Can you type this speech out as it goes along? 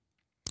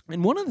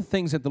And one of the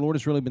things that the Lord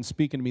has really been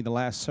speaking to me the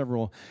last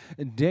several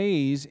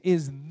days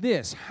is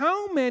this: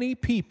 how many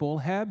people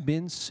have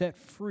been set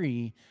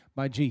free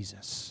by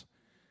Jesus?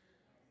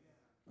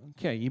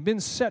 Okay, you've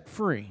been set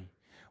free.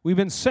 We've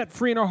been set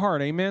free in our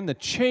heart, amen? The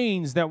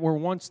chains that were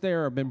once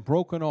there have been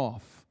broken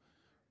off,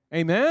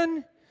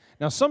 amen?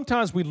 Now,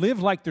 sometimes we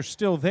live like they're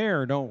still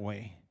there, don't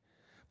we?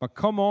 But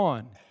come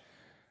on,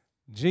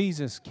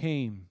 Jesus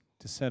came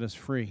to set us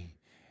free.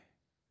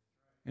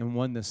 And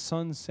when the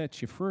Son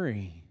sets you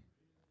free,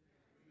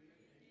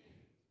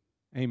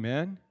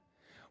 amen?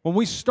 When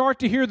we start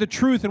to hear the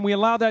truth and we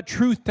allow that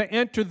truth to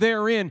enter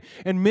therein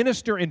and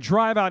minister and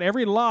drive out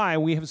every lie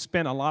we have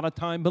spent a lot of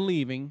time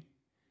believing,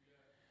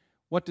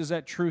 what does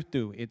that truth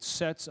do? It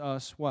sets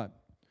us what?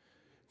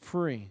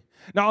 Free.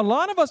 Now, a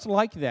lot of us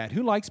like that.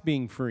 Who likes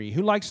being free?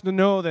 Who likes to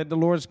know that the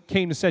Lord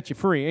came to set you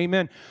free?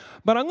 Amen.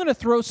 But I'm going to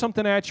throw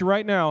something at you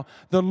right now.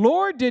 The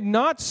Lord did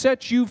not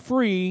set you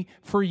free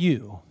for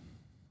you.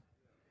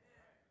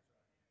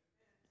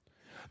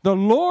 The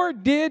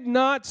Lord did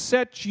not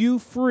set you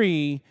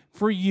free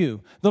for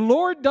you. The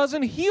Lord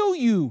doesn't heal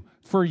you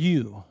for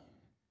you.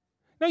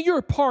 Now, you're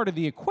a part of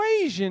the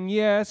equation,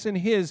 yes, in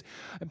His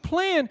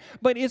plan,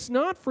 but it's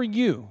not for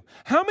you.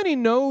 How many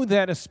know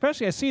that,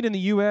 especially I see it in the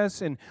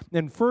U.S. and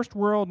first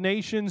world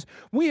nations,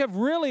 we have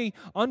really,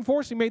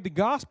 unfortunately, made the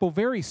gospel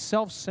very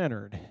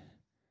self-centered.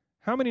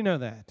 How many know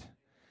that?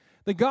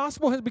 The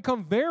gospel has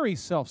become very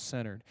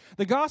self-centered.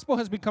 The gospel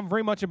has become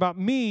very much about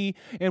me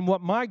and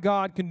what my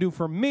God can do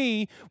for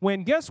me,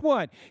 when, guess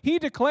what? He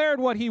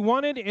declared what He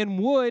wanted and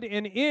would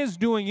and is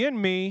doing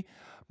in me,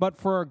 but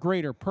for a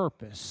greater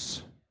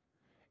purpose.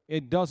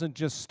 It doesn't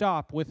just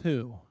stop with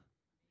who?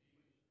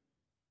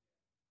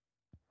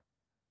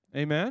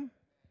 Amen?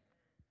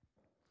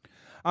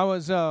 When I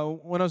was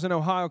in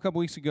Ohio a couple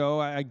weeks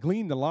ago, I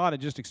gleaned a lot of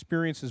just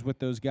experiences with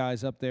those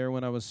guys up there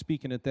when I was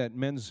speaking at that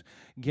men's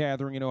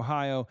gathering in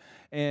Ohio.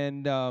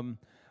 And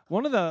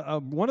one of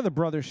the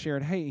brothers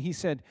shared, he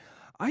said,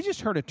 I just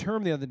heard a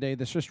term the other day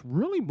that's just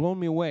really blown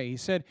me away. He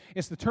said,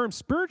 it's the term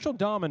spiritual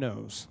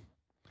dominoes.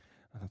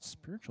 I thought,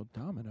 spiritual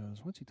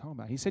dominoes? What's he talking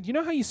about? He said, you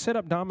know how you set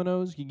up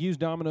dominoes? You use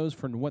dominoes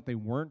for what they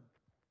weren't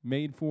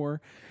made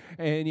for,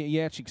 and you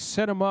actually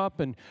set them up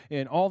and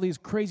all these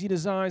crazy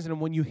designs,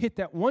 and when you hit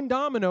that one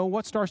domino,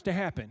 what starts to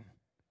happen?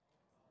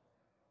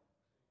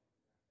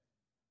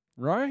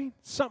 Right?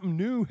 Something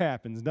new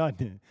happens,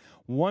 doesn't it?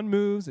 One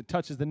moves, it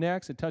touches the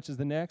next, it touches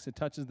the next, it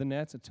touches the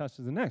next, it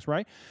touches the next,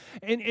 right?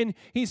 And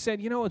he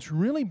said, it's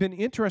really been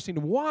interesting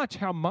to watch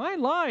how my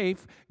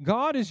life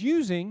God is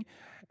using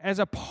as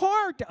a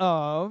part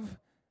of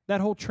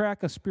that whole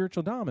track of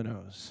spiritual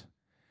dominoes.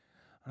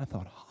 I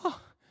thought,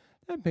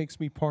 that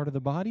makes me part of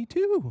the body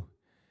too.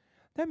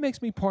 That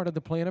makes me part of the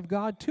plan of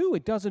God too.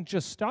 It doesn't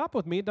just stop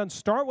with me. It doesn't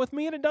start with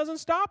me, and it doesn't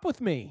stop with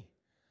me.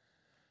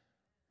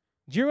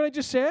 Did you hear what I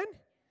just said?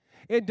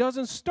 It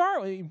doesn't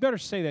start. You better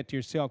say that to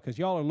yourself, because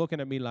y'all are looking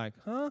at me like,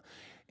 huh?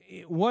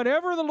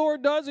 Whatever the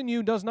Lord does in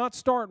you does not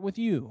start with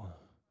you.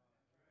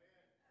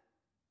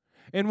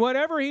 And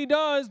whatever He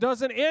does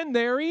doesn't end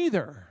there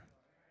either.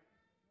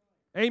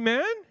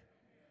 Amen?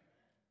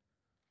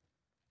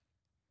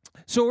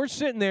 So we're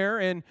sitting there,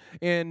 and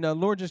the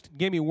Lord just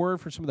gave me a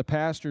word for some of the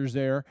pastors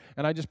there,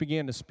 and I just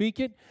began to speak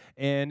it,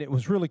 and it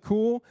was really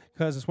cool,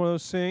 because it's one of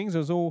those things,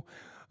 those old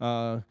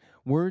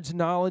words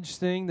knowledge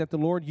thing that the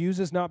Lord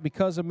uses, not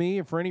because of me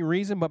or for any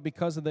reason, but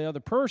because of the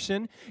other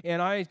person,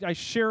 and I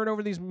share it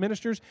over these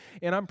ministers,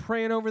 and I'm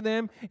praying over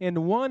them,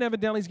 and one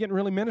evidently is getting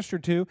really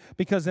ministered to,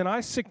 because then I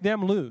sick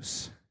them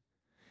loose.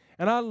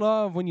 And I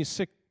love when you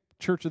sick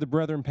Church of the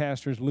Brethren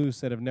pastors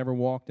loose that have never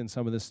walked in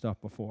some of this stuff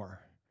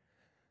before.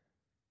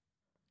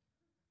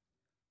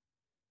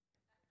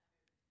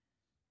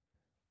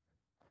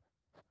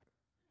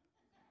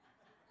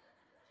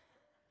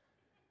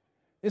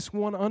 This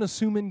one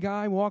unassuming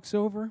guy walks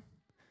over.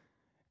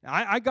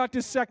 I got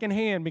this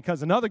secondhand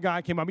because another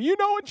guy came up. You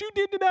know what you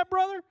did to that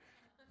brother?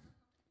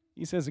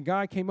 He says a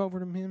guy came over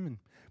to him and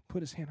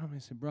put his hand on him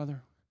and said,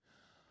 brother,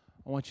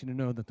 I want you to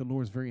know that the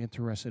Lord is very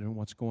interested in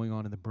what's going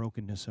on in the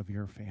brokenness of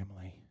your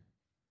family.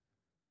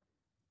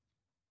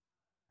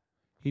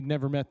 He'd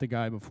never met the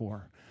guy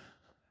before.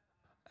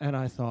 And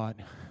I thought,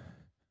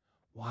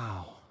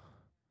 wow.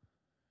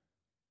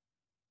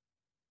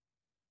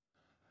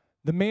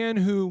 The man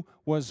who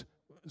was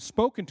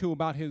spoken to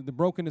about the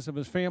brokenness of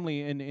his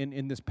family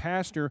and this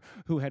pastor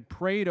who had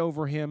prayed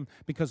over him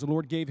because the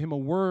Lord gave him a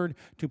word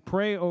to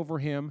pray over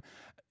him,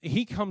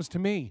 he comes to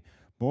me.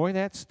 Boy,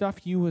 that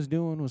stuff you was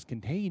doing was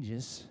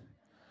contagious.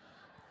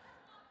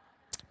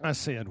 I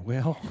said,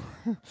 well...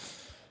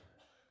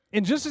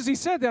 And just as he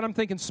said that, I'm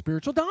thinking,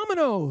 spiritual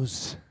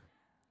dominoes.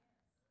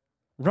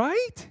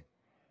 Right?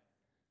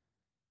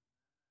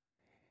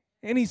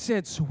 And he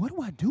said, so what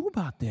do I do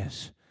about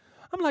this?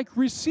 I'm like,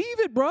 receive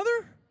it,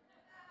 brother.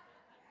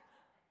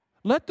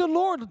 Let the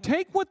Lord,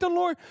 take what the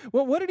Lord,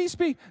 well, what did he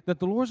speak? That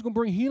the Lord's going to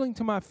bring healing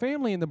to my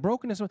family and the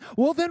brokenness.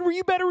 Well, then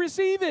you better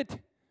receive it.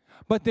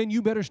 But then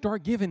you better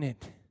start giving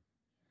it.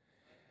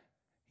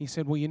 He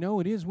said, well, you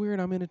know, it is weird.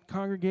 I'm in a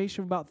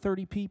congregation of about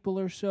 30 people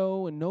or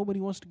so, and nobody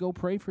wants to go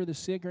pray for the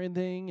sick or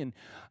anything, and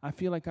I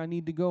feel like I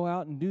need to go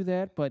out and do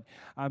that, but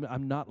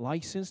I'm not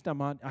licensed.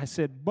 I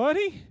said,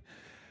 buddy,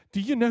 do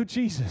you know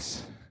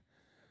Jesus?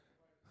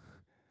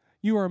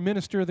 You are a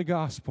minister of the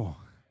gospel.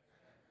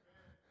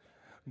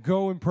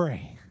 Go and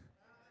pray.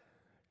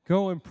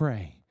 Go and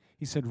pray.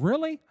 He said,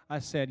 really? I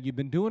said, you've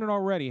been doing it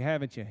already,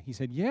 haven't you? He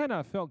said, yeah, and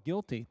I felt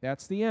guilty.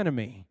 That's the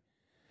enemy.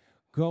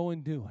 Go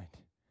and do it.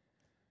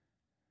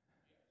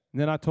 And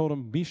then I told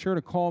him, be sure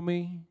to call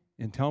me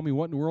and tell me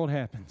what in the world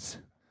happens,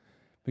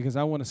 because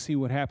I want to see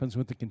what happens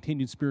with the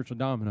continued spiritual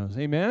dominoes.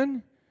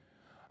 Amen?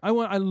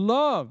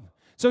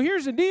 So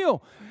here's the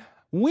deal.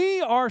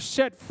 We are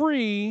set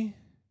free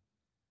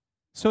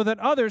so that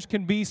others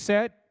can be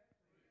set.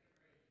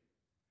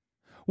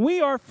 We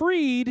are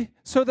freed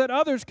so that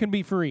others can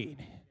be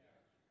freed.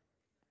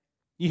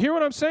 You hear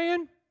what I'm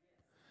saying?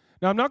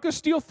 Now, I'm not going to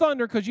steal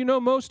thunder because you know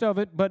most of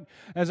it, but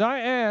as I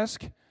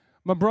ask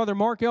my brother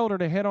Mark Elder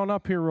to head on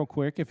up here real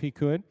quick, if he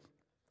could,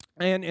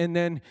 and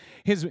then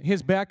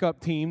his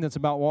backup team that's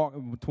about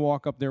to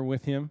walk up there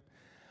with him,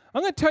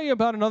 I'm going to tell you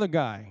about another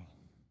guy.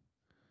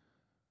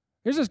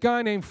 There's this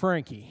guy named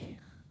Frankie.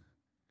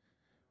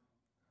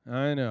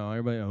 I know,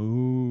 everybody,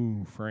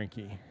 ooh,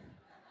 Frankie.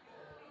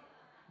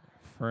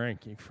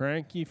 Frankie.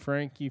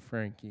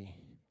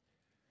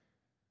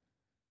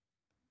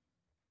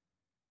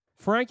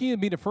 Frankie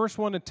would be the first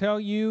one to tell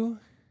you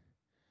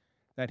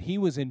that he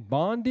was in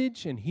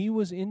bondage and he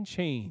was in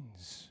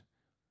chains.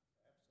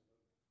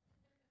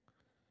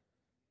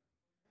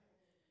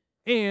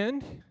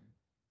 And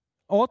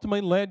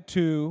ultimately led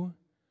to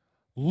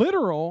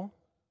literal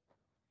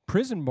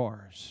prison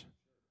bars.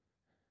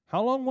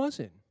 How long was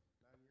it?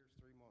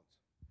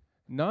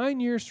 9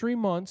 years, 3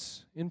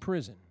 months in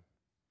prison.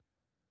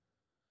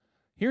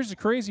 Here's the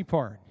crazy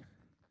part.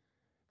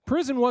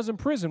 Prison wasn't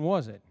prison,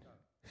 was it?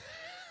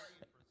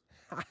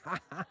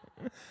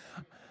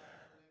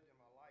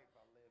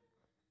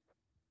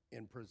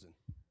 In prison.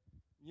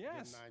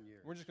 Yes. In 9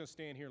 years. We're just going to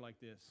stand here like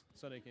this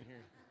so they can hear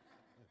you.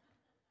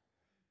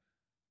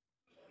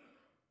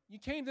 You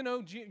came to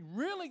know,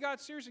 really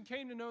got serious and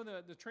came to know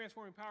the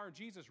transforming power of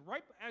Jesus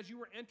right as you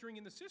were entering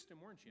in the system,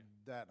 weren't you?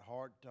 That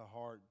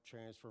heart-to-heart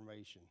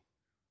transformation.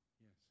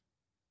 Yes.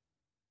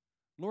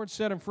 Lord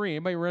set him free.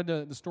 Anybody read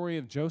the story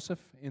of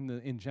Joseph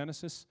in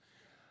Genesis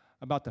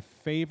about the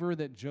favor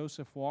that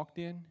Joseph walked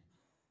in?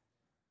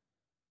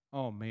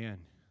 Oh, man.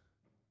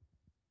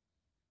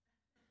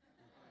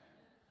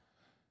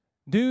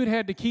 Dude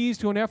had the keys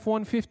to an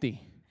F-150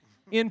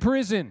 in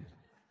prison.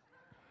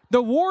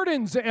 The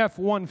warden's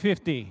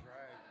F-150.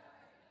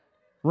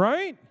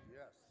 Right?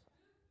 Yes.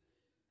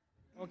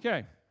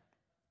 Okay.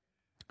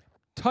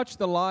 Touch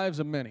the lives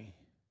of many.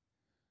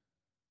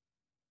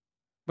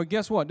 But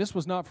guess what? This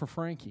was not for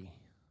Frankie.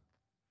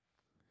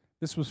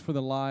 This was for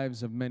the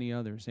lives of many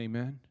others.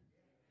 Amen?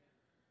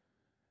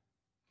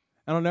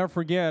 And I'll never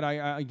forget,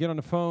 I get on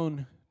the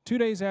phone 2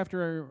 days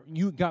after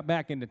you got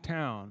back into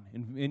town,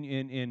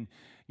 and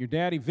your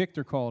daddy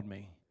Victor called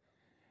me.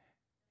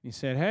 He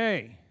said,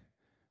 hey,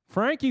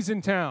 Frankie's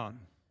in town.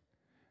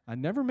 I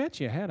never met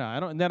you, had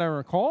I? That I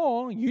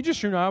recall. You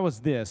just I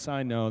was this.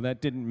 I know.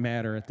 That didn't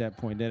matter at that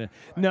point, did it?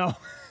 No.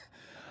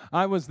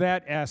 I was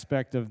that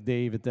aspect of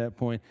Dave at that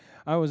point.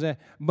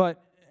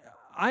 But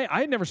I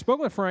had never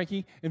spoken with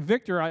Frankie. And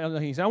Victor,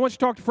 he said, I want you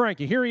to talk to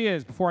Frankie. Here he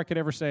is. Before I could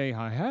ever say,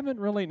 I haven't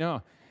really,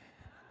 no.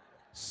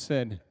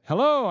 Said,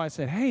 hello. I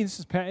said, hey,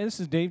 this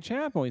is Dave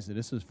Chappell. He said,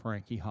 this is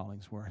Frankie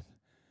Hollingsworth.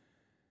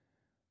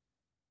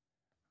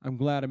 I'm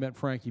glad I met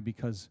Frankie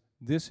because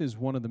this is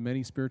one of the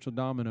many spiritual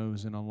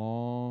dominoes in a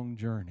long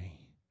journey.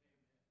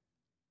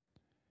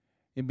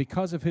 And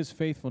because of his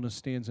faithfulness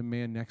stands a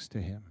man next to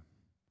him.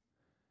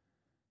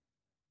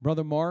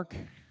 Brother Mark.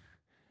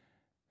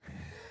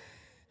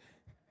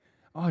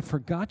 Oh, I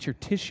forgot your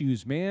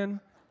tissues, man.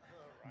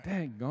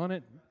 Daggone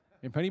it.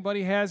 If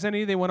anybody has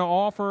any they want to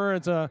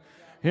offer,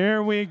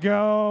 here we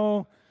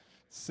go.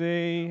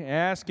 See,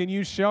 ask and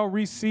you shall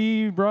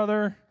receive,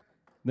 brother.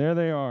 There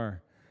they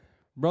are.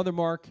 Brother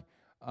Mark,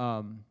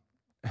 all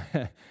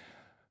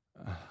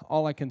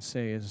I can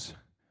say is,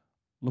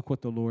 look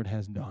what the Lord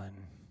has done.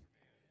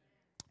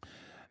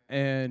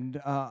 And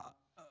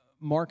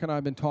Mark and I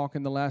have been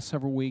talking the last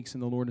several weeks,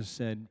 and the Lord has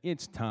said,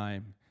 it's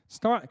time.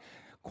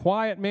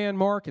 Quiet man,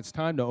 Mark, it's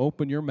time to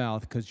open your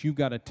mouth because you've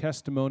got a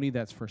testimony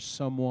that's for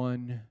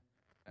someone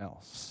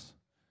else.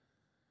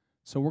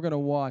 So we're going to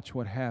watch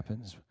what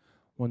happens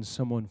when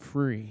someone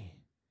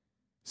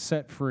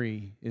set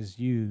free, is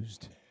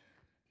used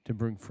to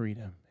bring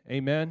freedom.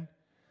 Amen?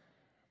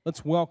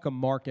 Let's welcome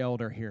Mark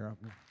Elder here.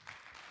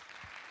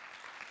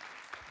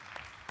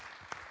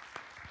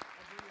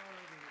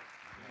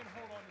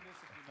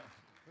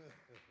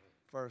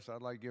 First,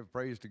 I'd like to give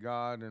praise to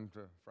God and to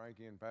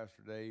Frankie and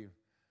Pastor Dave.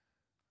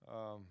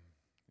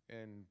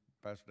 And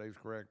Pastor Dave's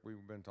correct.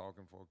 We've been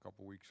talking for a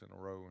couple weeks in a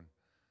row,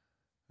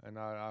 and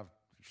I've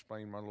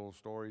explained my little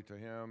story to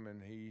him,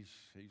 and he's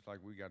like,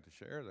 we got to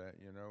share that,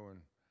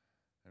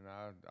 and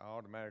I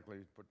automatically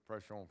put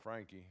pressure on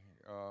Frankie.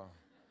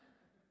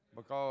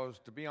 Because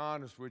to be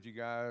honest with you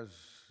guys,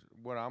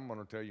 what I'm going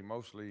to tell you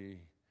mostly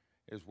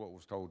is what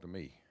was told to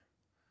me.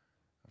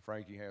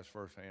 Frankie has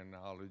firsthand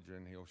knowledge,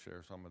 and he'll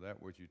share some of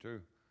that with you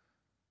too.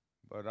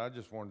 But I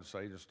just wanted to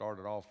say, to start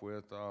it off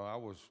with, I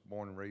was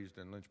born and raised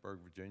in Lynchburg,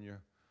 Virginia.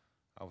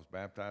 I was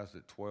baptized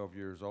at 12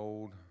 years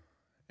old,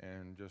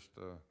 and just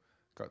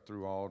cut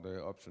through all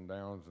the ups and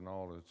downs and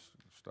all the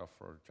stuff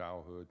for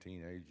childhood,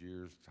 teenage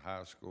years,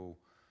 high school,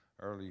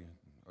 early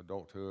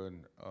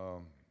adulthood.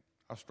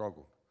 I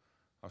struggled.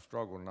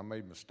 And I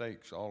made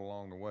mistakes all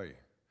along the way.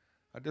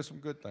 I did some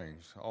good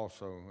things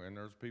also, and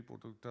there's people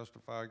to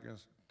testify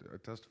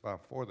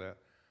for that.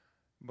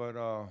 But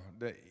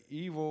the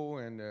evil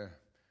and the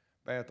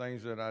bad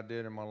things that I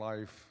did in my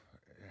life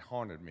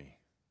haunted me.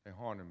 They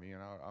haunted me,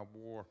 and I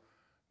wore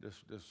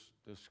this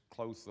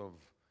cloth of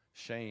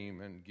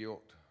shame and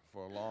guilt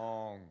for a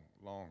long,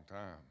 long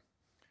time.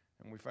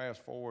 And we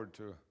fast forward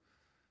to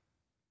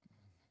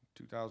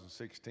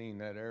 2016,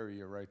 that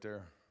area right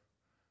there.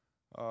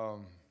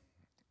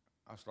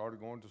 I started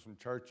going to some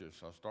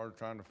churches. I started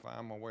trying to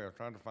find my way. I was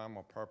trying to find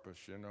my purpose.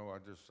 You know,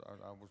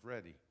 I was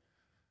ready.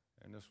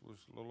 And this was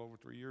a little over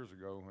 3 years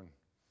ago. And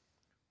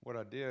what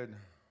I did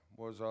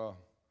was,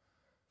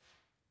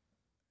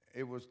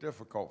 it was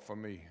difficult for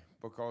me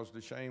because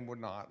the shame would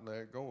not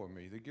let go of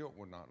me. The guilt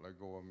would not let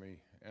go of me.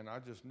 And I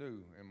just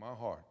knew in my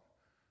heart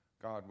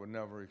God would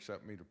never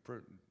accept me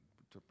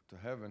to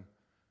heaven.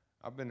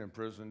 I've been in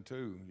prison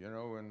too, you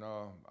know, and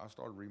I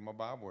started reading my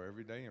Bible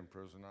every day in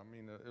prison. I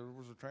mean, it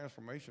was a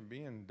transformation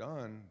being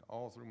done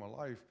all through my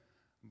life,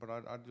 but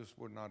I just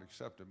would not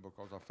accept it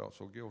because I felt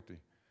so guilty.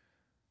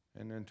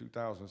 And then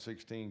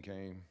 2016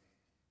 came,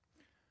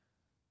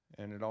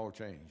 and it all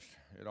changed.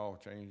 It all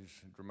changed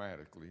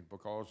dramatically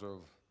because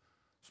of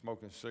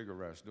smoking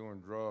cigarettes, doing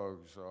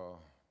drugs,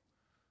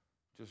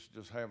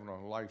 just having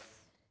a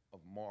life of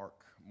mark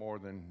more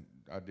than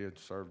I did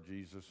serve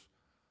Jesus.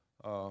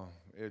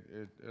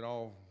 It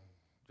all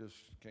just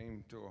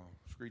came to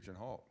a screeching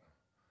halt.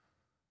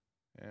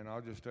 And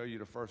I'll just tell you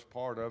the first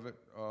part of it.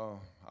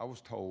 I was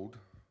told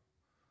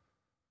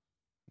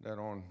that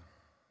on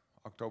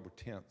October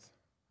 10th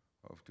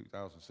of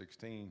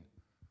 2016,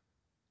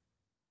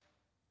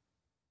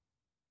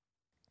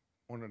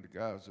 one of the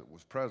guys that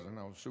was present,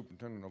 I was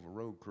superintendent of a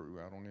road crew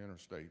out on the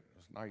interstate. It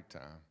was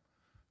nighttime,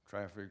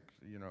 traffic,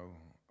 you know,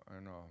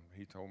 and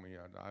he told me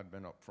I'd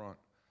been up front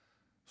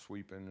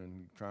sweeping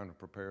and trying to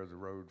prepare the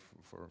road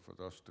for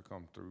us to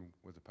come through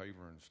with the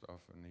paver and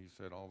stuff. And he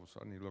said all of a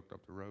sudden he looked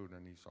up the road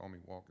and he saw me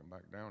walking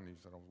back down, and he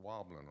said I was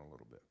wobbling a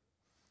little bit.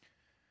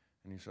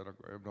 And he said I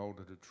grabbed hold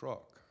of the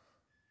truck,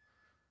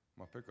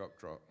 my pickup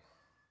truck,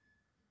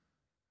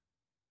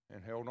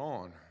 and held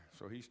on.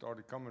 So he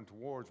started coming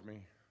towards me,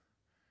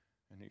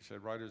 and he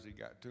said right as he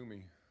got to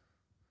me,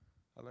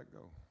 I let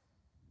go.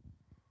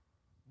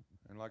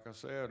 And like I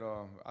said,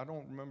 I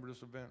don't remember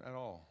this event at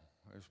all.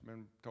 It's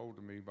been told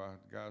to me by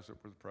the guys that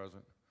were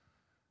present,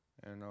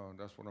 and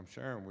that's what I'm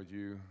sharing with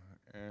you.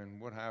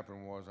 And what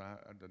happened was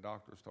the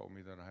doctors told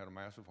me that I had a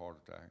massive heart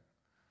attack,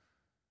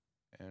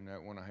 and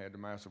that when I had the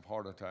massive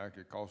heart attack,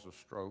 it caused a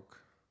stroke,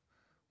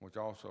 which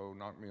also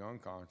knocked me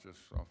unconscious.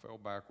 So I fell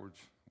backwards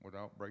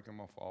without breaking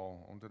my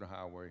fall onto the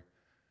highway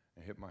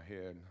and hit my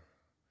head,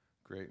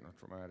 creating a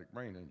traumatic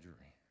brain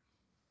injury.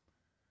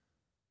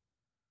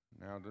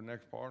 Now, the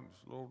next part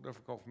is a little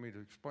difficult for me to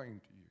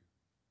explain to you.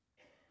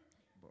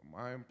 But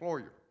my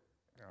employer,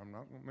 I'm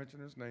not going to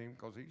mention his name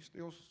because he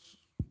still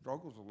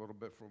struggles a little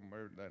bit from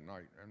that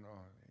night, and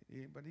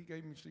but he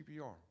gave me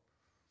CPR.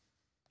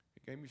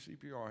 He gave me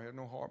CPR. I had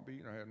no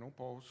heartbeat. I had no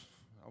pulse.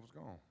 I was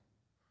gone.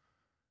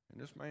 And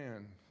this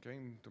man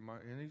came to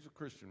and he's a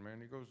Christian,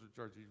 man. He goes to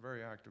church. He's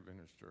very active in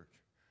his church.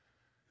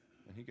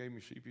 And he gave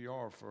me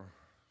CPR for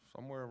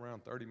somewhere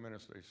around 30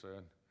 minutes, they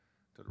said,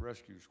 till the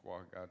rescue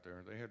squad got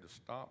there. They had to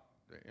stop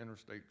the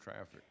interstate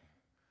traffic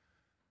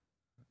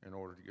in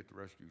order to get the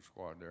rescue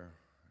squad there.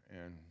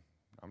 And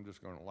I'm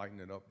just going to lighten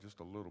it up just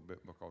a little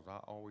bit because I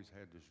always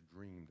had this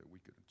dream that we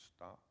could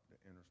stop the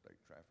interstate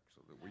traffic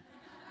so that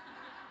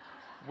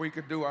we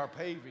could do our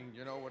paving,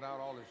 you know, without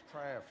all this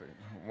traffic.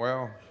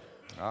 Well,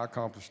 I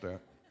accomplished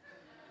that.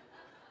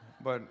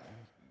 But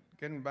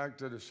getting back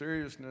to the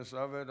seriousness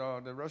of it,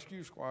 the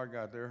rescue squad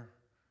got there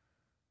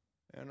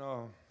and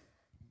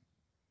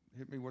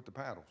hit me with the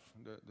paddles,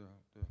 the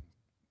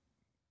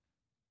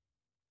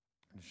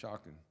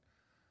shocking.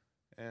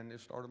 And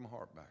it started my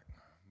heart back,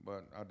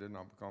 but I did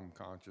not become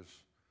conscious.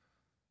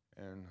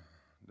 And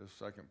the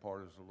second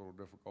part is a little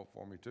difficult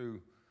for me too,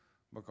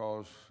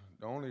 because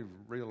the only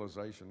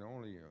realization, the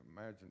only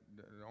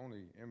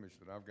image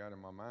that I've got in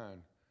my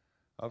mind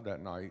of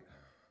that night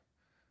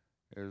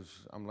is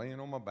I'm laying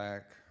on my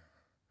back,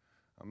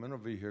 I'm in a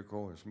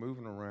vehicle, it's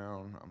moving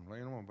around, I'm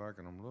laying on my back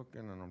and I'm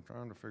looking and I'm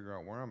trying to figure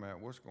out where I'm at,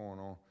 what's going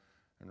on,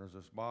 and there's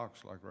this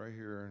box like right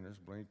here and it's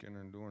blinking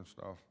and doing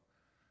stuff.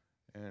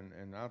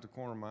 And out the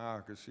corner of my eye,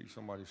 I could see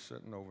somebody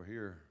sitting over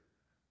here,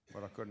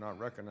 but I could not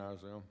recognize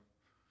them.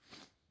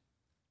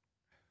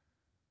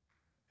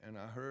 And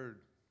I heard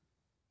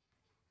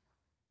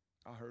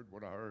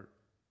what I heard.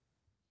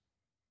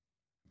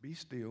 be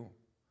still,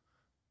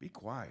 be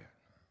quiet.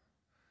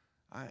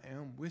 I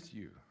am with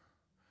you.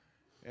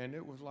 And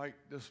it was like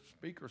this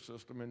speaker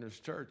system in this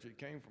church. It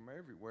came from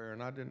everywhere,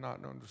 and I did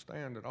not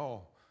understand at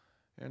all.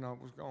 And I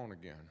was gone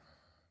again.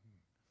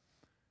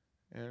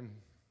 And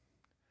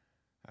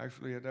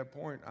actually, at that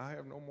point, I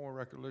have no more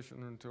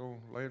recollection until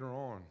later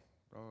on,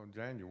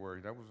 January.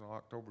 That was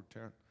October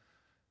 10th.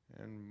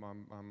 And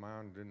my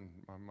mind and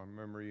my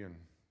memory and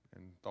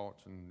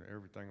thoughts and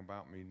everything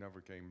about me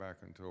never came back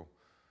until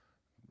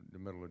the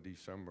middle of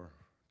December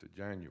to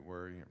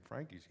January. And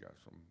Frankie's got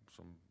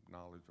some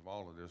knowledge of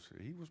all of this.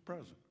 He was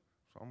present.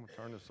 So I'm going to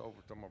turn this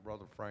over to my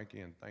brother Frankie,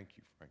 and thank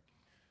you, Frankie,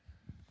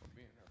 for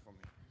being there for me.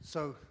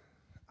 So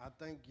I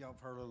think y'all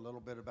have heard a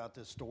little bit about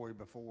this story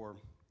before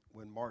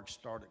when Mark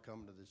started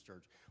coming to this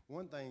church.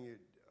 One thing,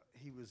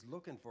 he was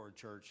looking for a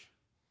church,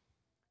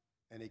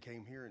 and he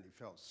came here, and he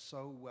felt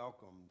so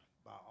welcomed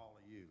by all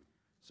of you.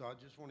 So I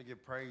just want to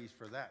give praise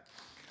for that.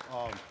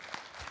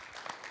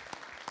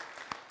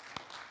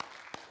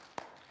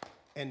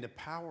 And the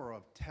power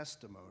of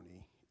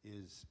testimony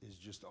is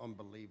just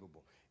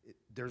unbelievable.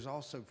 There's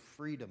also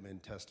freedom in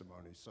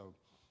testimony. So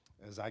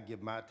as I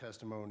give my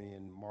testimony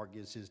and Mark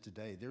gives his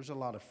today, there's a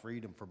lot of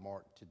freedom for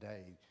Mark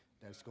today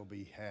that's going to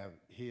be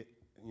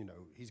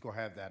he's going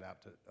to have that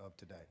out of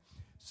today.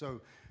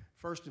 So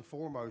first and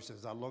foremost,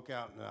 as I look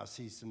out and I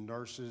see some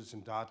nurses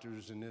and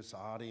doctors in this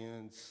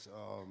audience,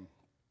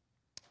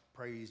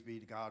 praise be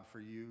to God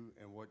for you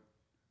and what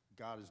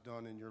God has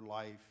done in your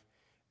life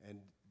and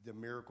the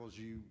miracles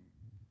you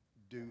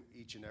do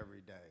each and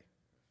every day.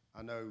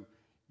 I know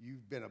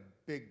you've been a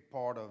big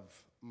part of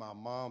my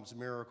mom's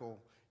miracle.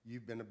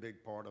 You've been a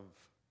big part of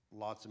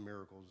lots of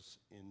miracles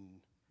in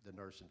the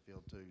nursing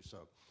field too.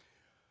 So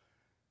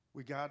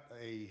we got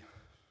a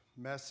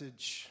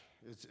message.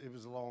 It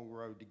was a long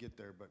road to get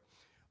there, but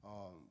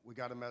we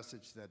got a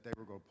message that they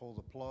were going to pull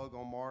the plug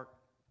on Mark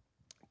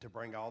to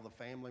bring all the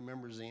family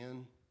members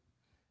in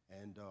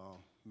and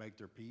make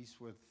their peace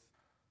with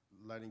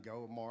letting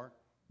go of Mark.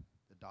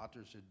 The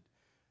doctors had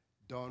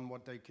done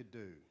what they could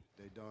do.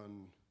 They'd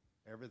done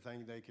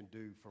everything they can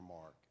do for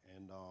Mark.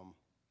 And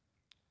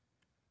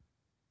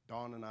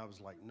Dawn and I was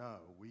like, no,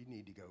 we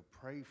need to go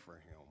pray for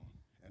him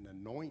and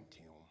anoint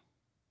him.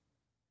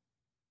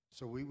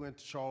 So we went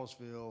to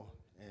Charlottesville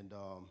and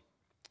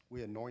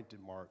we anointed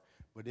Mark.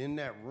 But in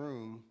that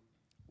room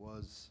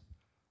was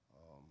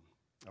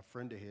a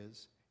friend of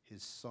his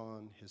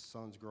son, his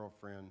son's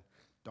girlfriend,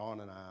 Dawn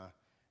and I,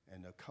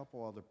 and a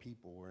couple other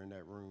people were in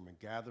that room and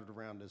gathered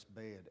around this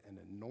bed and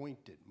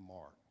anointed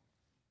Mark.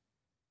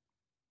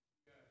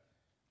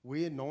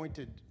 We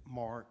anointed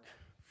Mark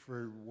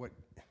for what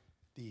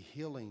the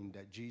healing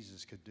that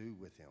Jesus could do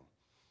with him.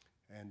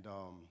 And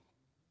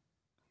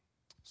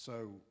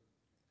so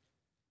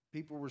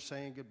people were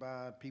saying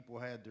goodbye. People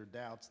had their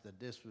doubts that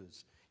this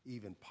was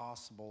even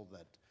possible,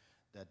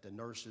 that the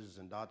nurses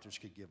and doctors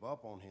could give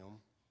up on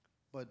him.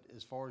 But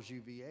as far as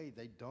UVA,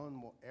 they'd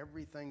done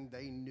everything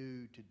they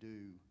knew to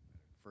do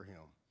for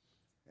him.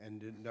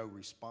 And no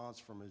response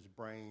from his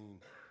brain,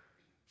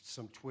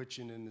 some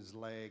twitching in his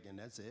leg, and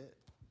that's it.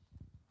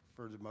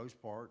 For the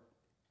most part,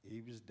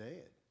 he was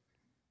dead.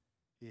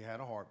 He had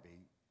a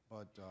heartbeat.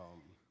 But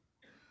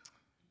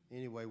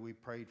anyway, we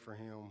prayed for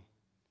him,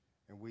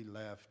 and we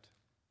left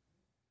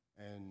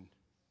and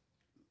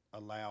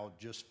allowed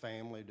just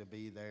family to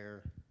be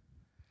there.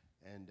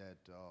 And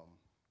at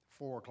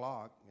 4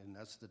 o'clock, and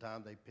that's the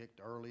time they picked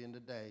early in the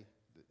day,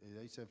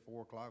 they said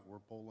 4 o'clock, we're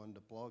pulling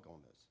the plug on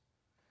this.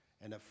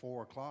 And at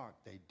 4 o'clock,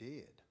 they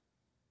did.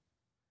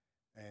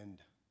 And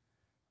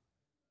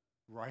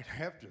right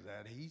after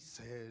that, he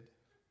said,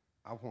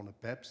 I want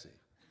a Pepsi.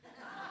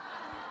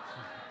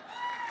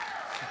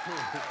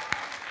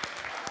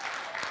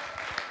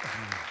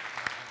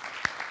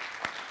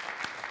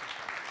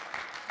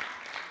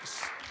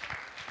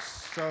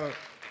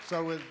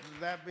 So with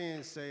that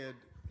being said,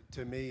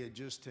 to me, it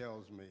just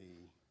tells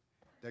me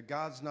that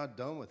God's not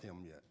done with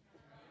him yet.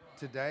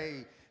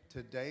 Today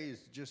is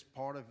just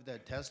part of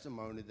that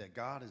testimony that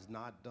God is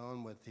not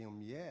done with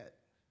him yet.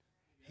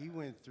 He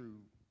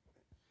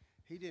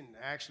didn't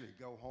actually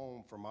go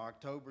home from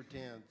October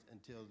 10th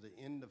until the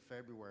end of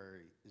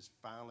February is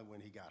finally when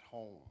he got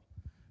home.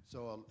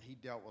 So he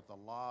dealt with a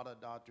lot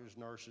of doctors,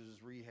 nurses,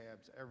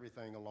 rehabs,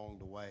 everything along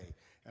the way.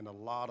 And a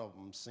lot of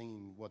them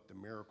seen what the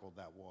miracle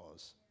that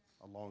was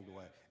along the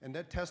way. And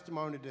that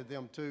testimony to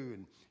them too.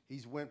 And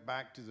he's went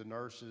back to the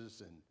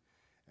nurses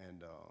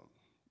and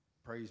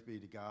praise be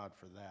to God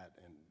for that.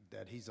 And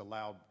that he's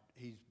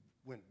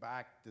went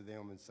back to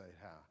them and said,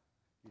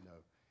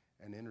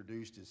 and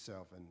introduced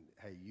himself and,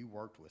 hey, you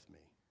worked with me.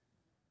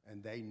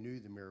 And they knew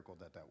the miracle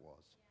that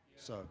was.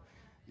 Yeah. So,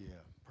 yeah,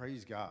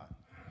 praise God.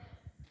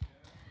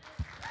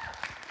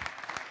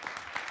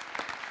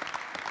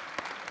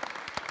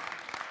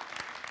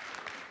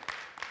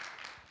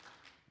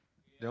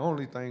 The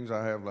only things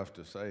I have left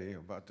to say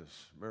about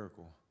this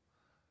miracle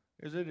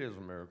is it is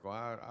a miracle.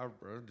 I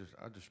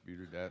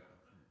disputed that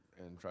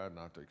and tried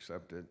not to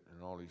accept it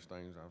and all these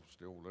things. I'm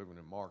still living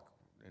in Mark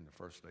in the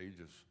first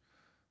stages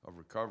of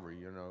recovery.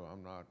 You know,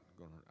 I'm not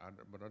gonna.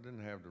 But I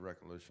didn't have the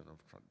recollection of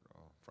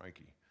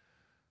Frankie's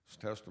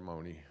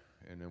testimony.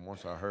 And then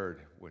once I heard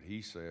what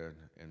he said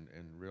and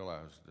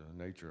realized the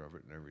nature of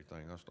it and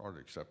everything, I started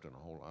accepting a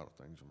whole lot of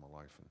things in my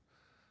life. And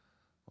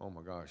oh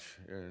my gosh,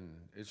 and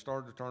it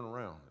started to turn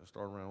around. It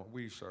started around.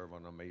 We serve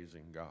an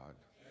amazing God.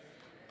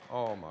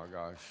 Oh my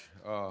gosh.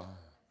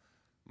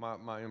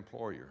 My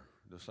employer,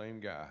 the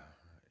same guy,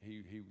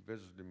 he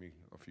visited me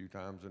a few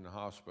times in the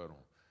hospital,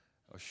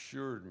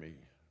 assured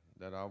me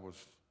that I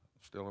was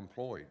still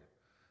employed.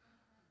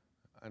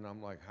 And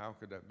I'm like, how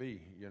could that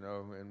be? You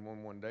know, and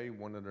one day,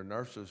 one of the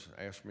nurses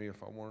asked me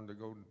if I wanted to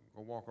go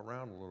walk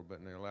around a little bit,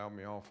 and they allowed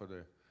me off of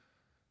the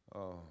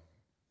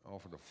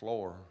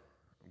floor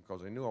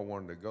because they knew I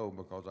wanted to go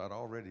because I'd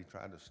already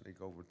tried to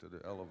sneak over to the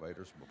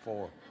elevators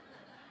before.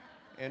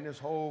 And this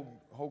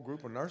whole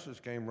group of nurses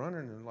came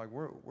running and like,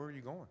 where are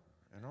you going?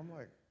 And I'm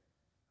like,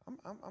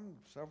 I'm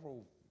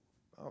several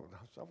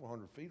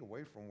hundred feet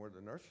away from where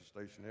the nurse's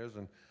station is,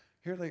 and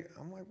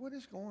I'm like, what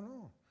is going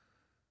on?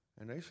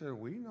 And they said,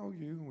 we know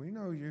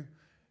you.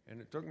 And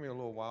it took me a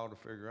little while to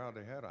figure out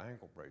they had an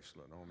ankle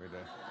bracelet on me.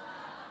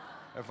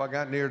 If I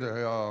got near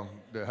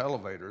the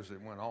elevators,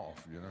 it went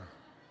off, you know.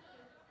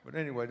 But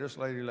anyway, this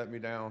lady let me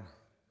down.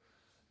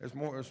 It's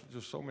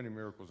just so many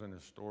miracles in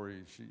this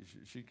story.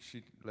 She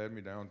led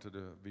me down to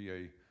the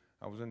VA.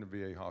 I was in the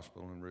VA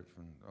hospital in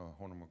Richmond,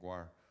 Horner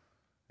McGuire.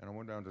 And I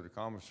went down to the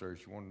commissary.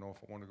 She wanted to know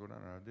if I wanted to go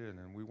down there. I did.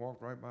 And we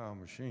walked right by a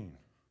machine.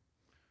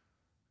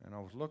 And I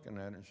was looking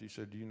at it, and she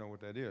said, do you know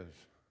what that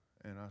is?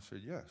 And I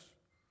said, yes.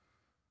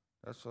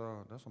 That's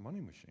a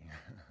money machine.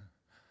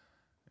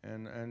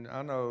 and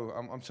I know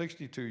I'm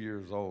 62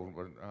 years old,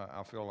 but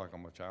I feel like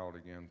I'm a child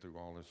again through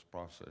all this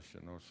process, you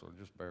know, so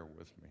just bear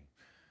with me.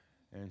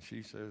 And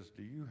she says,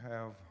 do you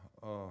have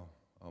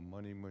a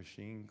money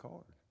machine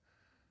card?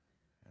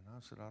 And I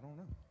said, I don't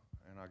know.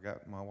 And I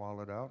got my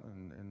wallet out,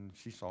 and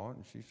she saw it,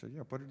 and she said,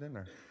 yeah, put it in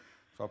there.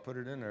 So I put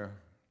it in there.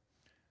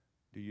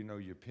 Do you know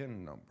your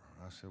PIN number?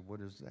 I said,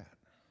 what is that?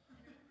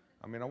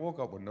 I mean, I woke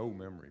up with no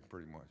memory,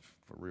 pretty much,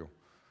 for real.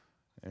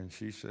 And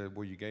she said,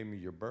 well, you gave me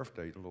your birth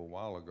date a little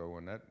while ago,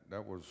 and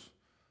that was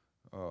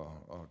a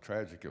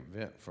tragic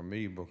event for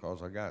me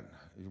because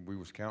we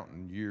was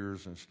counting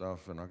years and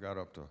stuff, and I got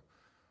up to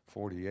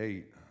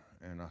 48,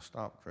 and I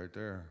stopped right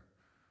there.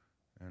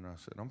 And I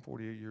said, I'm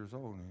 48 years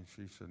old. And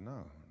she said,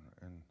 no.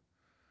 And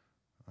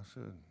I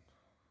said,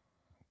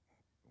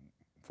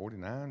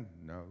 49?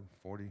 No.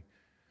 40,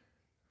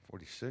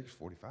 46,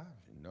 45?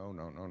 No.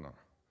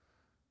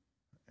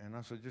 And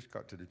I said, just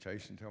cut to the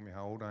chase and tell me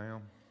how old I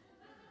am.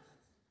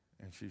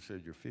 And she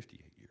said, you're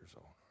 58 years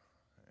old.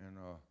 And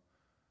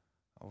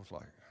I was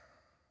like,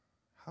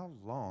 how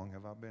long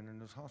have I been in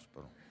this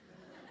hospital?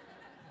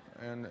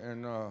 and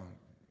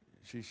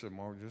she said,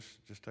 Mark,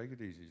 just take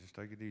it easy. Just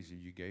take it easy.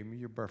 You gave me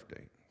your birth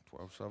date,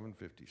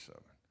 12/7/57,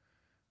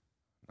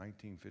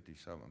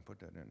 1957. Put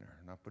that in there.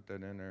 And I put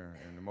that in there,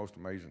 and the most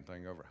amazing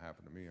thing ever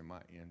happened to me in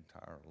my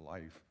entire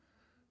life.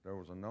 There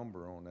was a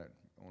number on that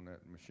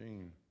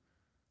machine.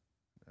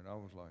 And I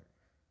was like,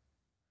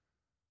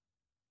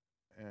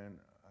 and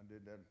I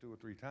did that 2 or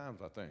 3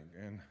 times, I think.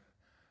 And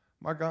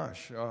my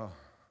gosh,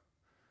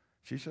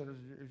 she said,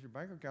 is your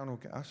bank account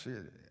okay? I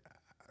said,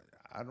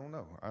 I don't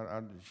know.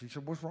 She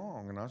said, what's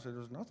wrong? And I said,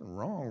 there's nothing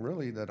wrong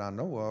really that I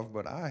know of,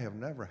 but I have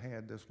never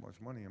had this much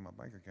money in my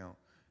bank account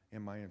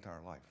in my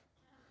entire life.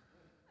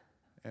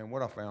 And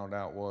what I found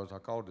out was I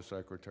called the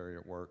secretary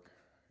at work,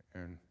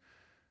 and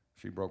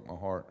she broke my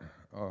heart,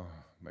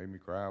 made me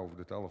cry over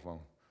the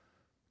telephone.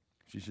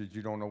 She said,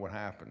 you don't know what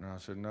happened. And I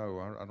said,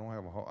 no, I don't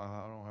have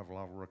a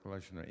lot of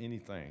recollection of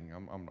anything.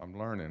 I'm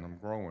learning, I'm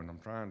growing, I'm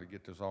trying to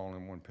get this all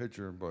in one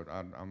picture, but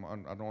I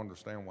don't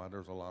understand why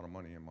there's a lot of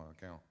money in my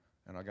account.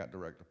 And I got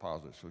direct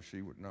deposit, so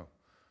she would know.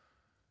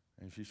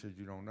 And she said,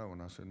 you don't know?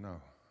 And I said,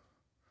 no.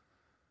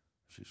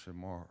 She said,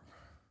 Mark,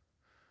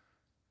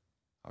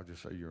 I'll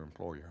just say your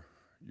employer.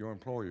 Your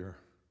employer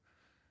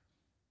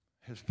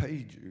has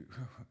paid you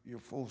your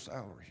full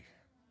salary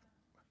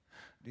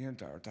the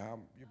entire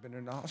time you've been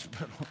in the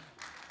hospital.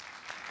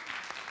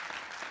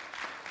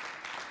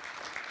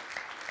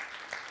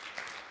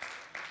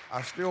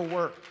 I still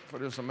work for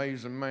this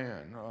amazing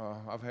man.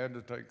 I've had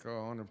to take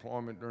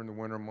unemployment during the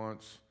winter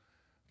months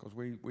because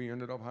we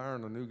ended up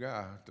hiring a new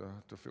guy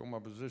to fill my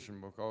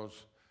position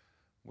because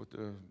with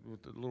the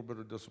little bit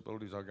of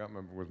disabilities I got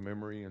with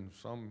memory and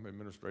some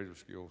administrative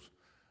skills,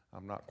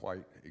 I'm not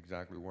quite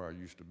exactly where I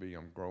used to be.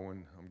 I'm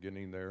growing, I'm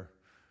getting there,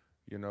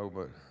 you know,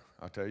 but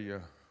I tell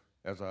you,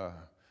 as I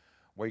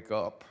wake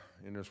up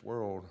in this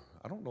world,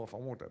 I don't know if I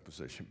want that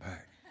position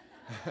back.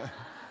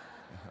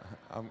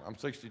 I'm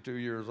 62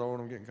 years old.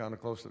 I'm getting kind of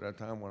close to that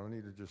time when I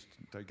need to just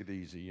take it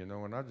easy, you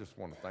know, and I just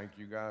want to thank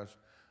you guys.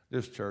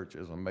 This church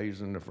is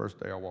amazing. The first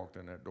day I walked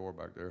in that door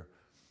back there,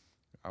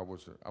 I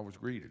was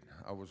greeted.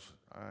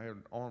 I had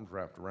arms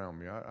wrapped around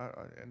me.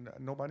 And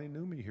nobody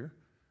knew me here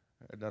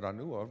that I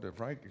knew of,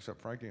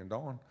 except Frankie and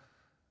Dawn.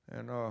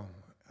 And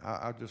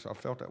I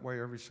felt that way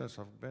ever since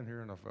I've been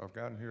here and I've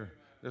gotten here.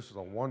 This is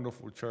a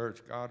wonderful church.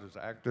 God is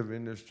active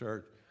in this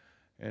church.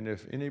 And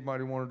if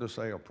anybody wanted to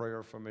say a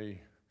prayer for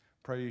me,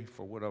 pray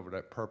for whatever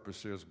that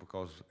purpose is,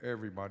 because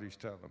everybody's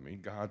telling me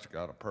God's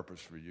got a purpose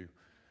for you.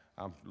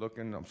 I'm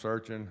looking, I'm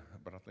searching,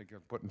 but I think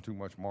I'm putting too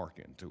much mark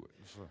into it.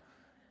 So,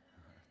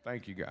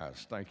 thank you,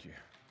 guys. Thank you.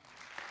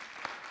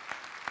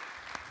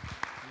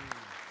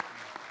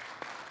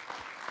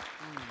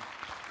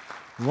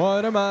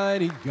 What a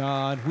mighty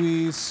God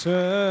we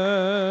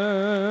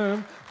serve.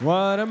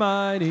 What a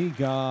mighty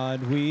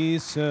God we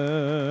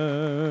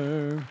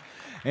serve.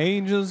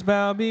 Angels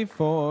bow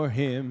before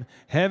him.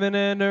 Heaven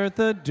and earth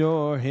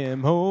adore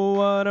him. Oh,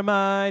 what a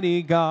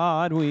mighty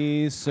God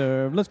we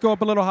serve. Let's go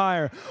up a little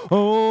higher.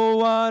 Oh,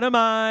 what a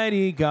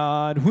mighty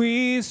God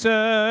we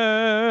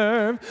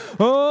serve.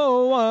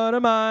 Oh, what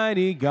a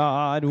mighty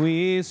God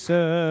we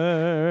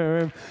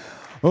serve.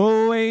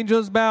 Oh,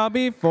 angels bow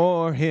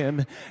before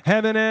him.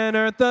 Heaven and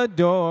earth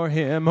adore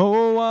him.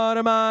 Oh, what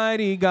a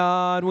mighty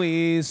God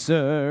we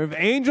serve.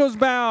 Angels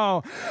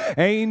bow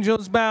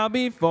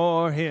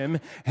before him.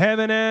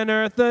 Heaven and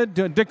earth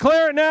adore.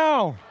 Declare it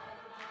now.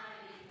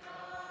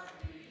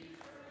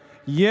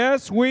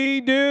 Yes, we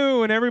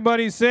do. And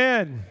everybody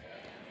said,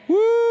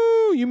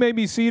 woo, you may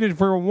be seated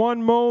for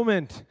one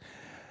moment.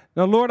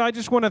 Now, Lord, I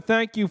just want to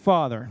thank you,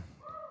 Father.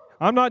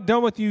 I'm not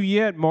done with you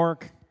yet,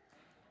 Mark,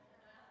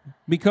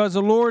 because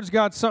the Lord's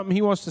got something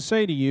he wants to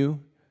say to you,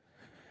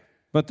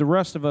 but the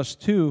rest of us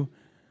too.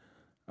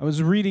 I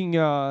was reading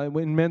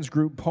in men's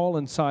group, Paul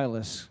and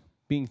Silas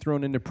being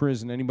thrown into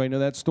prison. Anybody know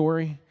that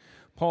story?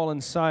 Paul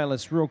and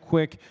Silas, real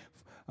quick,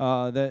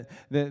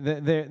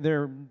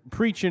 they're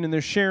preaching and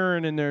they're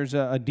sharing, and there's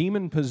a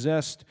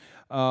demon-possessed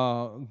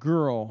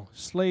girl,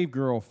 slave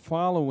girl,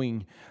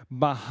 following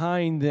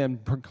behind them,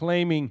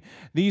 proclaiming,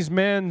 these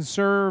men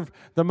serve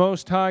the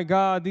Most High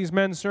God, these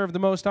men serve the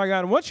Most High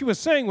God. And what she was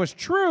saying was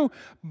true,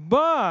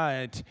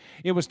 but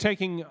it was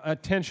taking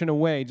attention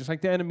away, just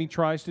like the enemy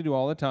tries to do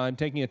all the time,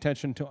 taking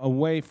attention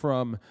away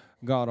from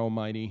God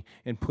Almighty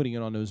and putting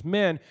it on those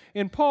men.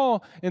 And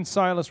Paul and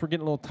Silas were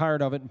getting a little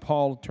tired of it, and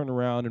Paul turned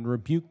around and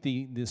rebuked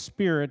the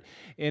spirit,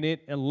 and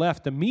it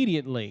left the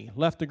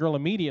girl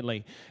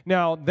immediately.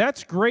 Now,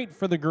 that's great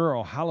for the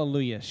girl.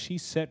 Hallelujah.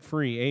 She's set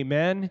free.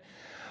 Amen.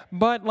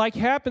 But like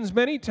happens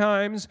many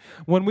times,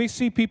 when we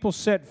see people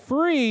set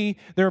free,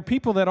 there are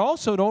people that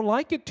also don't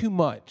like it too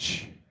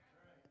much.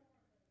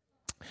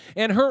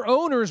 And her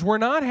owners were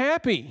not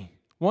happy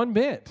one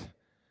bit,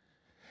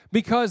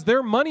 because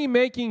their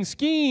money-making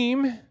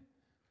scheme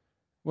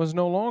was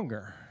no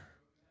longer.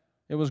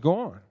 It was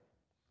gone.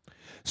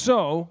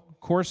 So, of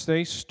course,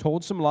 they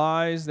told some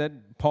lies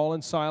that Paul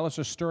and Silas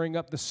are stirring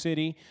up the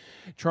city,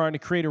 trying to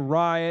create a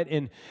riot.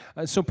 And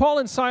so Paul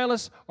and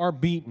Silas are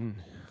beaten.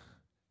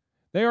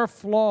 They are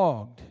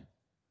flogged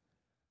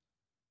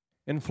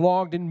and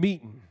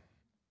beaten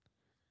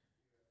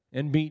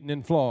and beaten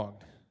and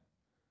flogged.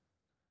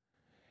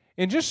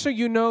 And just so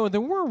you know,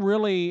 there were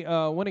really,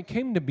 when it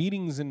came to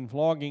beatings and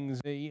floggings,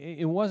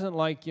 it wasn't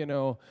like,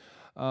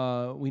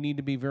 we need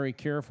to be very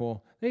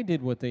careful. They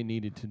did what they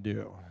needed to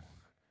do.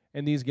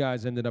 And these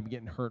guys ended up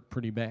getting hurt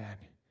pretty bad.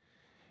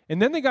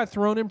 And then they got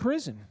thrown in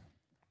prison.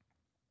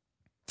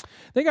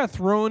 They got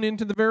thrown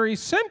into the very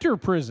center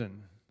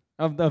prison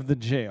of the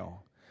jail.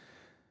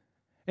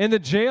 And the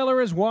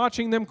jailer is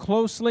watching them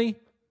closely.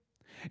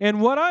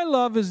 And what I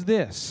love is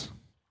this.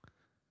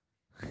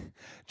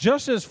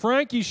 Just as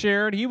Frankie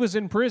shared, he was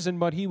in prison,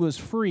 but he was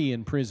free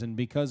in prison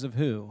because of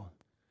who?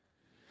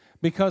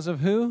 Because of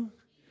who?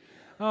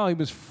 Oh, he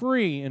was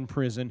free in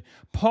prison.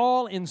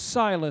 Paul and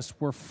Silas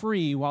were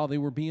free while they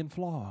were being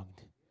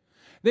flogged.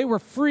 They were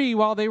free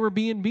while they were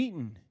being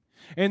beaten.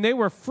 And they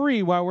were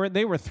free while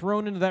they were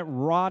thrown into that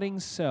rotting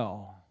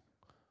cell.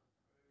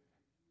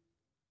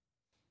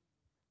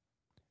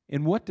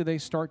 And what do they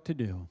start to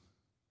do?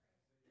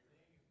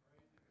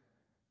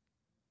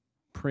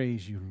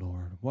 Praise you,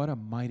 Lord. What a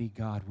mighty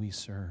God we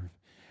serve.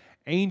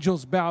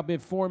 Angels bow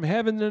before him.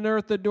 Heaven and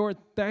earth adore.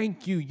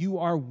 Thank you. You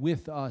are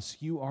with us.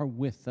 You are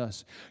with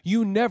us.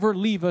 You never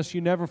leave us.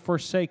 You never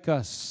forsake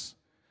us.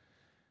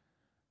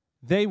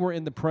 They were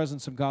in the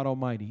presence of God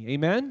Almighty.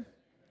 Amen?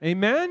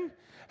 Amen?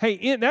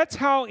 Hey, that's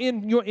how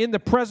in the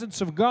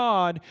presence of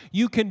God,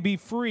 you can be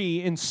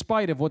free in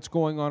spite of what's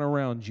going on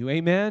around you.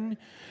 Amen?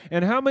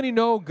 And how many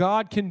know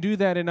God can do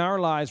that in our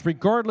lives,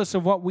 regardless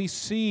of what we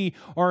see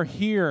or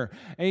hear?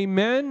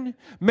 Amen?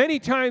 Many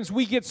times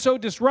we get so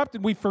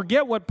disrupted, we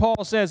forget what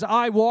Paul says,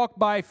 I walk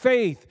by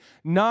faith,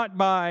 not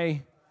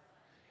by...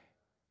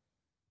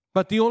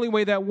 But the only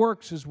way that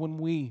works is when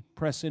we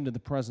press into the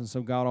presence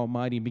of God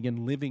Almighty and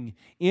begin living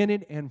in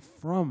it and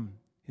from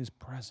His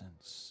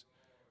presence.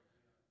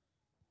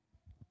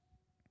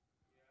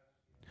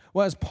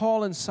 Well, as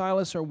Paul and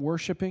Silas are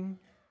worshiping,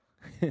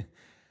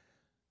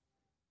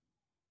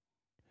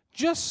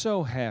 just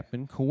so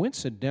happened,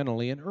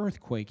 coincidentally, an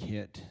earthquake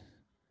hit.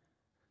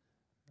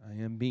 I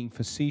am being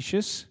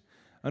facetious.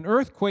 An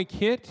earthquake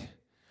hit,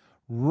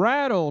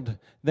 rattled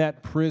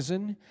that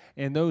prison,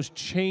 and those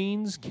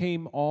chains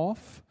came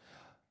off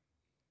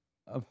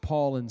of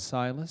Paul and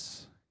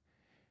Silas.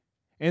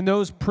 And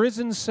those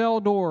prison cell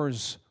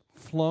doors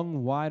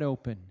flung wide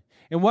open.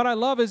 And what I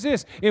love is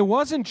this. It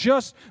wasn't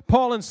just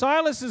Paul and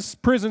Silas's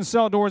prison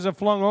cell doors that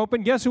flung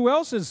open. Guess who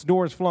else's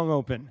doors flung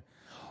open?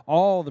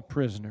 All the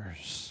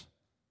prisoners.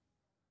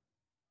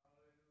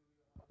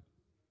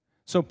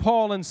 So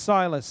Paul and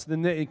Silas,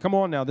 come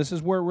on now, this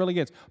is where it really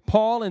gets.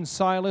 Paul and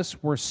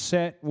Silas were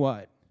set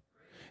what?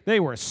 They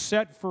were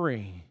set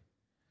free.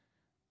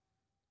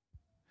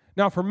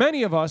 Now, for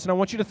many of us, and I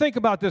want you to think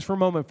about this for a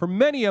moment, for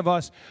many of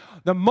us,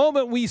 the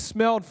moment we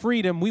smelled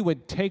freedom, we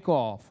would take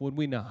off, would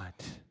we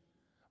not?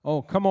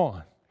 Oh, come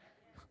on.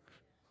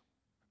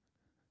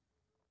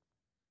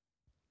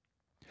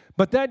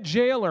 But that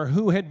jailer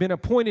who had been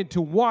appointed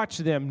to watch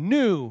them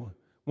knew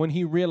when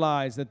he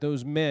realized that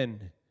those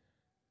men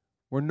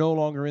were no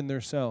longer in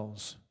their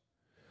cells,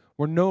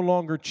 were no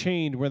longer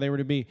chained where they were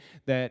to be,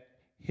 that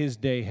his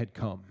day had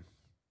come.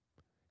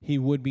 He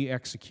would be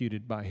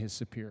executed by his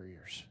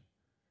superiors.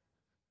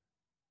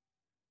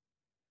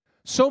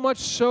 So much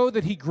so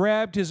that he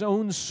grabbed his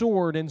own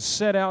sword and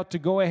set out to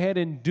go ahead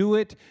and do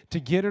it, to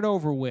get it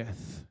over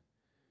with.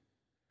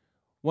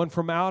 When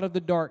from out of the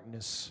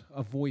darkness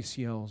a voice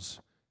yells,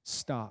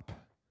 "Stop.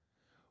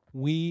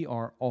 We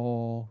are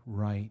all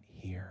right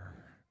here."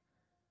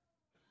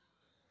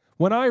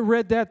 When I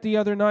read that the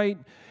other night,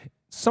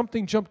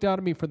 something jumped out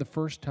at me for the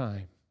first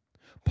time.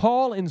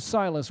 Paul and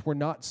Silas were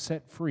not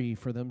set free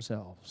for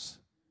themselves.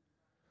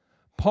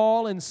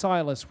 Paul and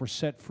Silas were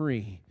set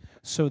free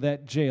so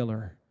that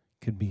jailer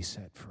could be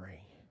set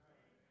free.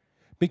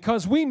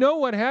 Because we know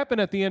what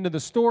happened at the end of the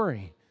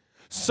story.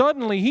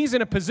 Suddenly, he's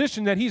in a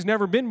position that he's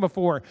never been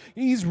before.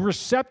 He's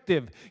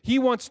receptive. He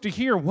wants to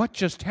hear what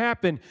just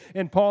happened.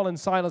 And Paul and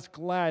Silas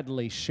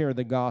gladly share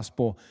the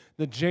gospel.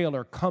 The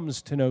jailer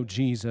comes to know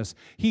Jesus.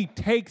 He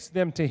takes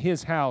them to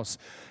his house.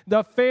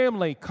 The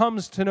family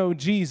comes to know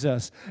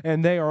Jesus,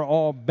 and they are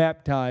all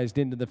baptized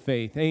into the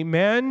faith.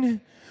 Amen?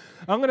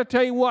 I'm going to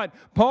tell you what,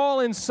 Paul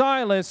and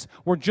Silas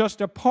were just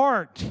a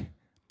part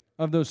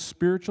of those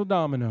spiritual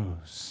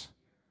dominoes.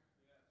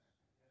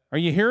 Are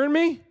you hearing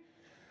me?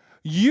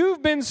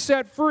 You've been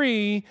set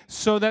free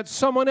so that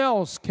someone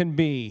else can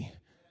be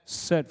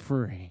set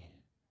free.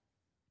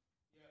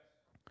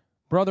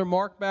 Brother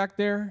Mark back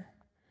there,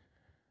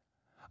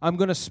 I'm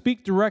going to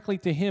speak directly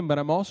to him, but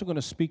I'm also going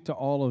to speak to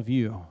all of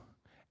you,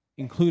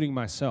 including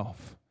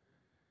myself.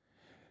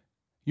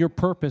 Your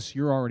purpose,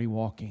 you're already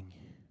walking.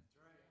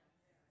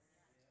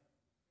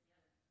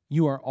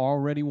 You are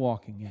already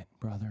walking it,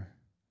 brother.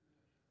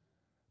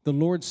 The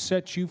Lord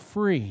set you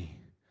free,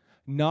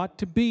 not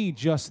to be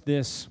just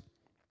this,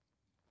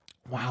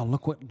 wow,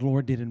 look what the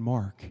Lord did in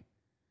Mark.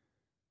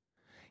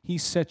 He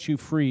set you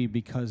free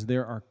because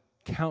there are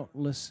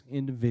countless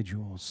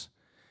individuals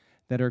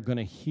that are going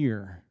to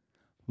hear,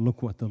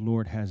 look what the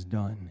Lord has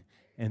done,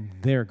 and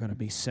they're going to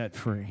be set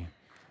free.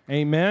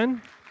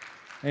 Amen?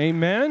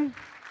 Amen?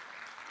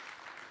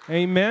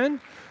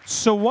 Amen?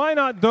 So why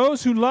not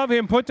those who love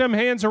him, put them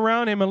hands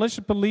around him, and let's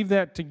just believe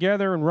that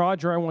together. And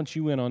Roger, I want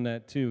you in on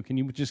that too. Can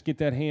you just get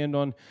that hand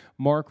on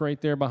Mark right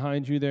there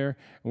behind you there?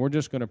 And we're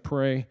just going to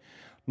pray.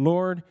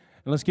 Lord,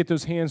 and let's get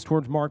those hands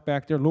towards Mark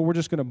back there. Lord, we're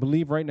just going to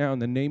believe right now in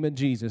the name of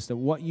Jesus that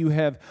what you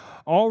have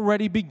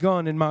already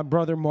begun in my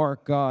brother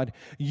Mark, God,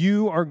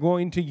 you are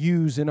going to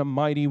use in a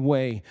mighty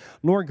way.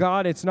 Lord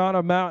God, it's not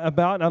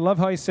about, I love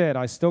how he said,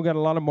 I still got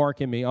a lot of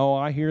Mark in me. Oh,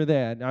 I hear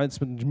that.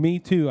 It's me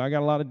too. I got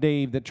a lot of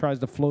Dave that tries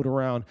to float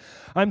around.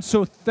 I'm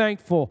so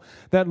thankful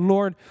that,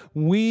 Lord,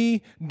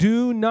 we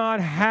do not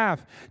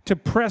have to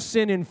press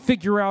in and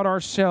figure out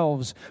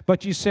ourselves,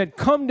 but you said,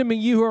 come to me,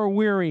 you who are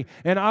weary,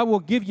 and I will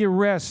give you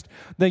rest.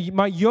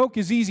 My yoke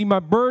is easy,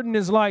 my burden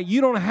is light. You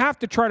don't have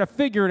to try to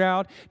figure it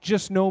out.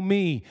 Just know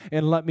me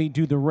and let me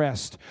do the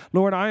rest.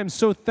 Lord, I am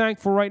so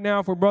thankful right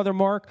now for Brother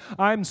Mark.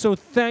 I am so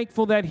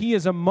thankful that he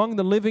is among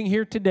the living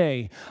here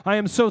today. I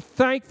am so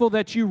thankful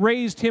that you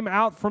raised him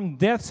out from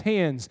death's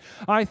hands.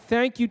 I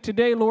thank you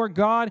today, Lord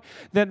God,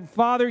 that,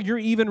 Father, you're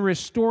even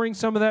restoring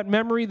some of that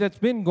memory that's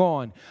been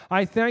gone.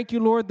 I thank you,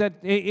 Lord, that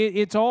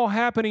it's all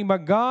happening.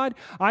 But God,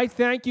 I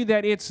thank you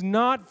that it's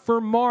not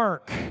for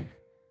Mark.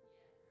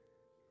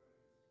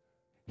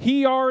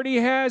 He already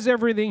has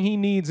everything he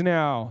needs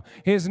now.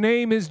 His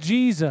name is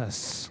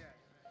Jesus.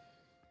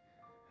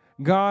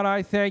 God,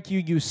 I thank you.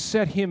 You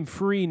set him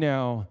free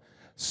now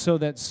so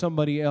that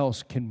somebody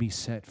else can be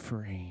set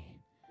free.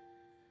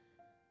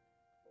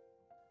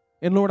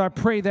 And Lord, I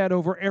pray that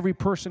over every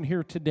person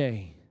here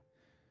today.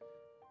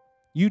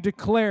 You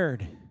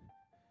declared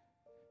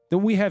that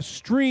we have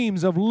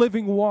streams of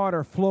living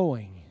water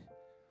flowing.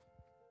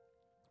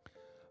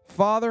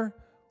 Father,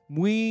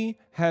 we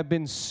have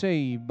been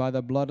saved by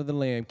the blood of the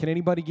Lamb. Can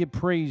anybody give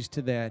praise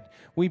to that?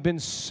 We've been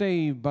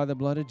saved by the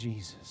blood of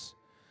Jesus.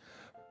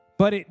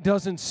 But it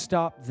doesn't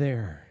stop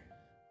there.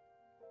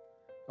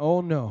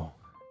 Oh no.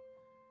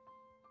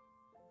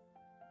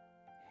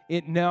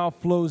 It now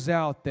flows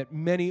out that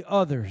many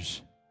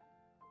others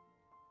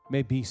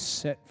may be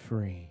set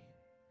free.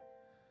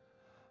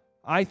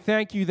 I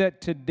thank you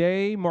that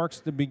today marks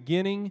the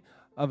beginning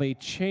of a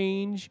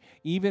change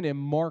even in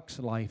Mark's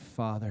life,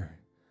 Father.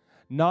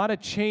 Not a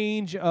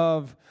change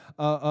of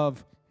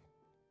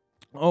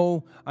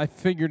oh, I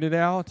figured it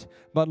out.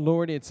 But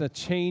Lord, it's a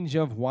change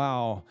of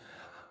wow.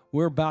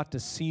 We're about to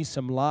see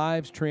some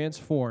lives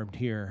transformed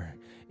here.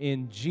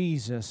 In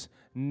Jesus'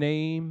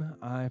 name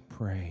I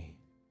pray.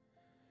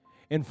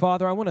 And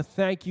Father, I want to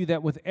thank you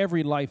that with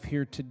every life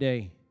here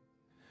today,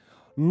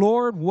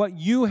 Lord, what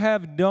you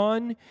have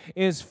done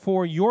is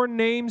for your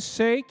name's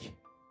sake,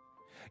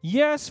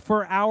 yes,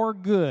 for our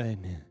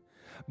good,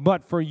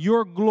 but for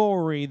your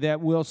glory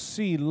that we'll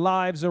see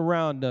lives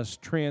around us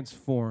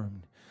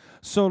transformed.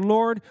 So,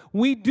 Lord,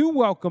 we do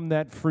welcome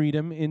that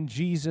freedom in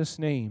Jesus'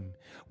 name.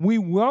 We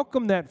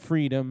welcome that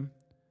freedom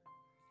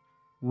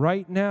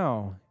right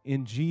now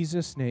in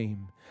Jesus'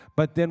 name.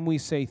 But then we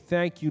say,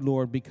 thank you,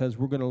 Lord, because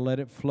we're going to let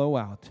it flow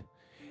out.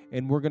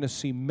 And we're going to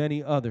see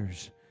many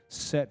others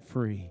set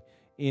free.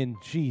 In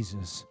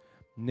Jesus'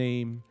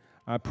 name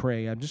I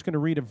pray. I'm just going to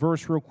read a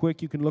verse real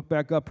quick. You can look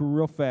back up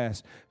real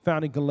fast.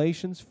 Found in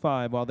Galatians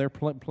 5 while they're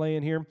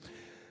playing here.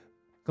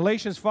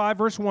 Galatians 5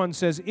 verse 1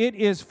 says, it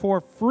is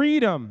for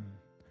freedom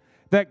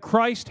that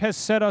Christ has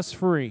set us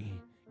free.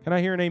 Can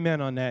I hear an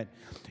amen on that?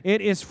 It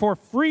is for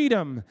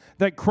freedom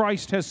that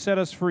Christ has set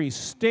us free.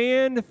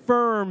 Stand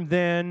firm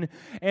then,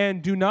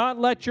 and do not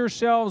let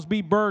yourselves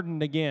be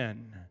burdened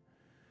again.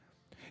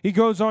 He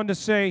goes on to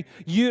say,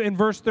 you in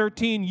verse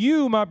 13,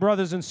 you, my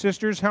brothers and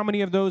sisters, how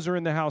many of those are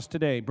in the house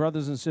today?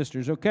 Brothers and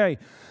sisters, okay.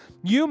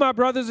 You, my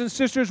brothers and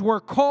sisters,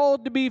 were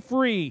called to be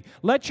free.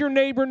 Let your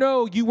neighbor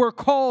know you were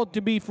called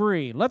to be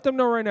free. Let them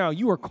know right now,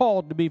 you are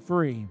called to be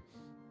free.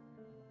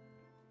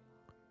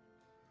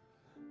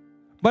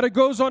 But it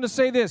goes on to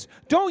say this,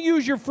 don't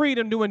use your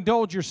freedom to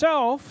indulge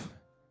yourself,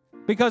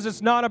 because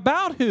it's not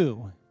about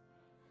who.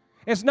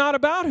 It's not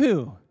about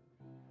who.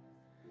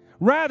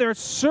 Rather,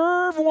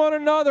 serve one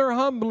another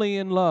humbly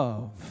in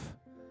love.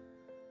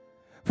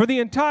 For the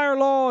entire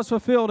law is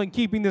fulfilled in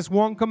keeping this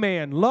one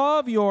command.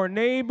 Love your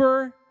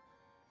neighbor.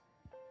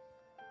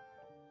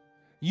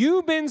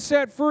 You've been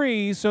set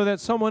free so that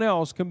someone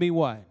else can be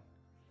what?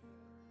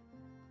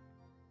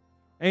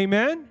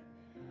 Amen?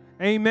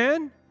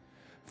 Amen?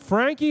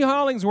 Frankie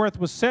Hollingsworth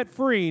was set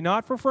free,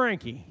 not for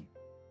Frankie.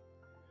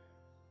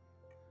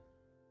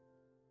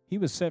 He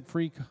was set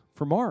free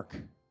for Mark.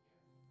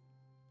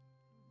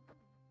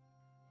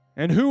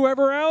 And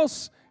whoever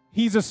else,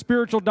 he's a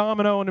spiritual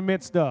domino in the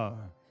midst of.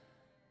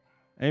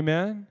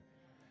 Amen?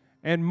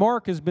 And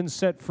Mark has been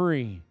set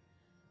free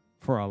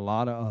for a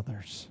lot of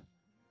others.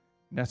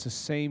 And that's the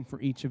same for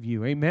each of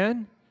you.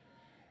 Amen?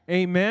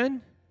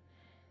 Amen?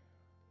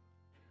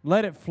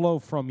 Let it flow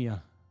from you.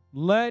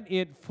 Let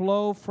it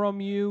flow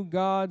from you,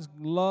 God's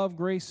love,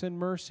 grace, and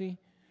mercy,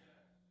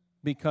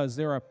 because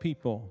there are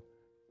people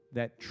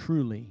that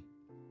truly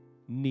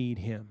need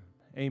Him.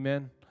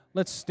 Amen?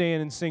 Let's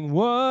stand and sing,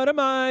 what a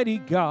mighty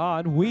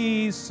God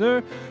we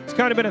serve. It's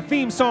kind of been a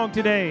theme song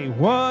today.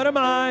 What a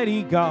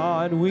mighty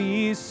God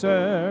we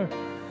serve.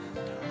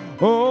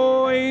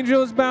 Oh,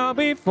 angels bow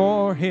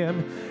before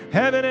Him.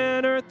 Heaven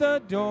and earth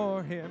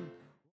adore Him.